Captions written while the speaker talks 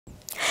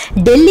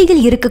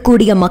டெல்லியில்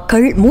இருக்கக்கூடிய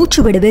மக்கள்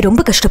மூச்சு விடவே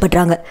ரொம்ப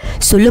கஷ்டப்படுறாங்க.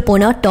 சொல்ல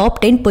போனா டாப்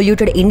 10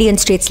 பொல்யூட்டட் இந்தியன்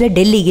ஸ்டேட்ஸ்ல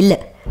டெல்லி இல்ல.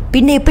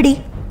 பின்ன எப்படி?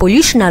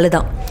 பொல்யூஷனால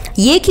தான்.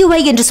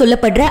 AQI என்று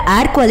சொல்லப்படுற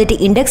ஏர் குவாலிட்டி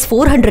இண்டெக்ஸ்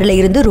 400ல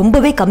இருந்து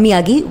ரொம்பவே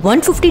கம்மியாகி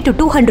 150 to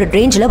 200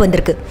 ரேஞ்சில்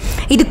வந்திருக்கு.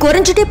 இது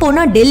குறைஞ்சிட்டே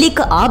போனா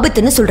டெல்லிக்கு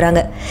ஆபத்துன்னு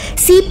சொல்றாங்க.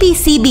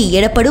 CPCB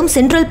எனப்படும்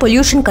சென்ட்ரல்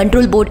பொல்யூஷன்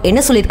கண்ட்ரோல் போர்டு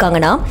என்ன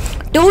சொல்லியிருக்காங்கன்னா,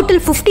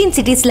 டோட்டல் 15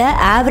 சிட்டிஸ்ல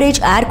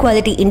ஆவரேஜ் ஏர்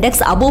குவாலிட்டி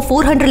இண்டெக்ஸ் அபோவ்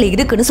 400ல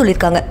இருக்குன்னு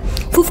சொல்லியிருக்காங்க.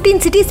 15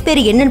 சிட்டிஸ் பேர்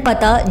என்னன்னு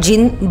பார்த்தா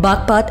ஜிந்த்,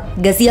 பாக்பாத்,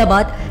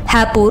 கசியாபாத்,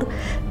 ஹாப்பூர்,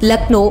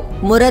 லக்னோ,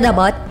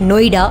 முராதாபாத்,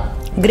 நொய்டா,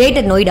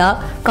 கிரேட்டர் நொய்டா,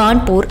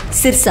 கான்பூர்,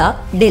 சிர்சா,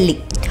 டெல்லி.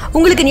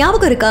 உங்களுக்கு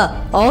ஞாபகம் இருக்கா?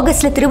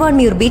 ஆகஸ்ட்ல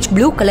திருவான்மியூர் பீச்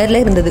ப்ளூ கலர்ல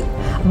இருந்தது.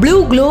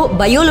 ப்ளூ க்ளோ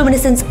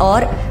பயோலுமினசன்ஸ்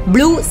ஆர்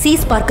ப்ளூ சீ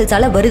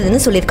ஸ்பார்க்கிள்ஸால வருதுன்னு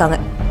சொல்லியிருக்காங்க.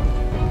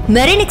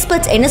 மெரைன்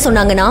எக்ஸ்பர்ட்ஸ் என்ன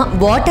சொன்னாங்கன்னா,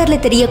 வாட்டர்ல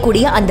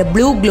தெரியக்கூடிய அந்த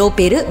ப்ளூ க்ளோ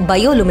பேரு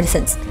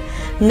பயோலுமினசன்ஸ்.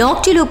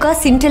 நாக்டிலூகா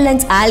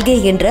சின்டிலன்ஸ்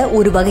ஆல்கே என்ற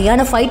ஒரு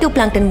வகையான ஃபைட்டோ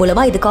பிளாங்டன்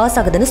மூலமா இது காஸ்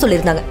ஆகுதுன்னு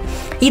சொல்லியிருந்தாங்க.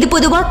 இது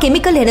பொதுவா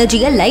கெமிக்கல்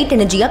எனர்ஜியை லைட்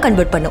எனர்ஜியா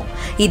கன்வெர்ட் பண்ணும்.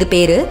 இது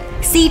பேரு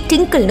சீ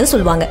டிங்கிள்னு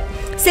சொல்லுவாங்க.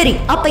 சரி,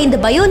 அப்ப இந்த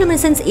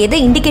பயோலுமினசன்ஸ்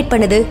எதை இண்டிகேட்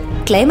பண்ணுது?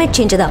 கிளைமேட்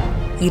சேஞ்ச் தான்.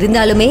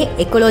 இருந்தாலுமே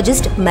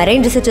எக்கோலஜிஸ்ட்,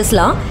 மெரைன்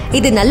ரிசர்ச்சர்ஸ்லாம்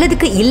இது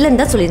நல்லதுக்கு இல்லைன்னு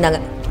தான் சொல்லியிருந்தாங்க.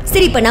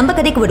 சரி, இப்ப நம்ம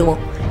கதைக்கு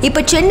விடுவோம்.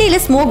 இப்ப சென்னையில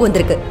ஸ்மோக்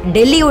வந்திருக்கு.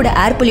 டெல்லியோட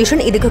ஏர்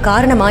பொல்யூஷன் இதுக்கு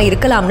காரணமா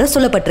இருக்கலாம்னு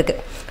சொல்லப்பட்டிருக்கு.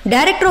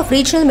 Director of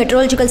regional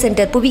meteorological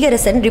centre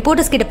Puviyarasan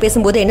reporters கிட்ட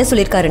பேசும்போது என்ன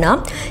சொல்லியிருக்காருன்னா,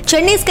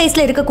 சென்னை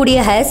ஸ்கைஸ்ல இருக்கக்கூடிய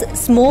ஹேஸ்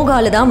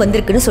ஸ்மோகால தான்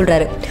வந்திருக்குன்னு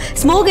சொல்றாரு.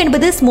 ஸ்மோக்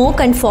என்பது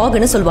ஸ்மோக் அண்ட்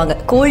ஃபாக்னு சொல்லுவாங்க.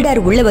 கோல்ட் ஏர்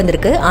உள்ள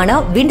வந்திருக்கு, ஆனா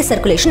விண்ட்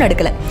சர்க்குலேஷன்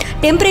நடக்கல.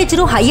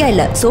 டெம்பரேச்சரும் ஹையா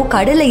இல்ல. ஸோ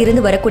கடல்ல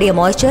இருந்து வரக்கூடிய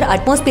மாய்ஸ்சர்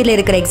அட்மாஸ்பியர்ல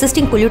இருக்கிற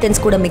எக்ஸிஸ்டிங்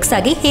பொல்யூட்டன்ஸ் கூட மிக்ஸ்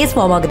ஆகி ஹேஸ்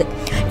ஃபார்ம் ஆகுது.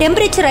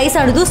 டெம்பரேச்சர் ரைஸ்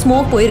ஆனதும்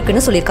ஸ்மோக்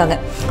போயிருக்குன்னு சொல்லியிருக்காங்க.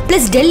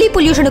 பிளஸ் டெல்லி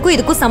பொல்யூஷனுக்கும்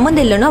இதுக்கும்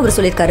சம்பந்தம் இல்லைன்னு அவர்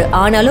சொல்லியிருக்காரு.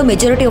 ஆனாலும்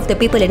மெஜாரிட்டி ஆஃப் த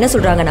பீப்புள் என்ன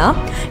சொல்றாங்கன்னா,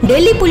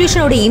 டெல்லி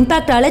பொல்யூஷனோட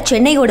இம்பாக்டால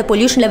சென்னையோட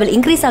பொல்யூஷன் லெவல்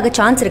இன்க்ரீஸ் ஆக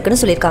சான்ஸ் இருக்குன்னு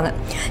சொல்லியிருக்காங்க.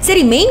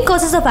 சரி, main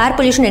causes of air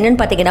pollution என்னன்னு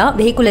பாத்தீங்கன்னா,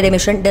 வெஹிகுலர்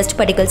எமிஷன், டஸ்ட்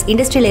பார்ட்டிகல்ஸ்,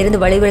 இண்டஸ்ட்ரியில இருந்து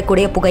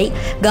வெளிவரக்கூடிய புகை,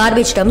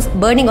 garbage dumps,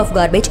 burning of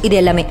garbage, இது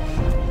எல்லாமே.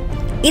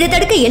 இதை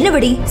தடுக்க என்ன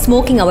வழி?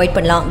 ஸ்மோக்கிங் அவாய்ட்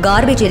பண்ணலாம்,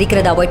 கார்பேஜ்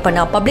எரிக்கிறத அவாய்ட்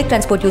பண்ணலாம், பப்ளிக்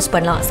டிரான்ஸ்போர்ட் யூஸ்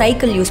பண்ணலாம்,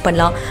 சைக்கிள் யூஸ்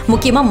பண்ணலாம்,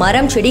 முக்கியமா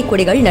மரம், செடி,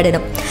 கொடிகள்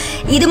நடணும்.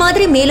 இது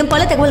மாதிரி மேலும்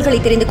பல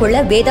தகவல்களை தெரிந்து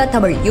கொள்ள வேதா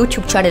தமிழ்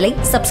யூடியூப் சேனலை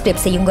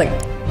சப்ஸ்கிரைப் செய்யுங்கள்.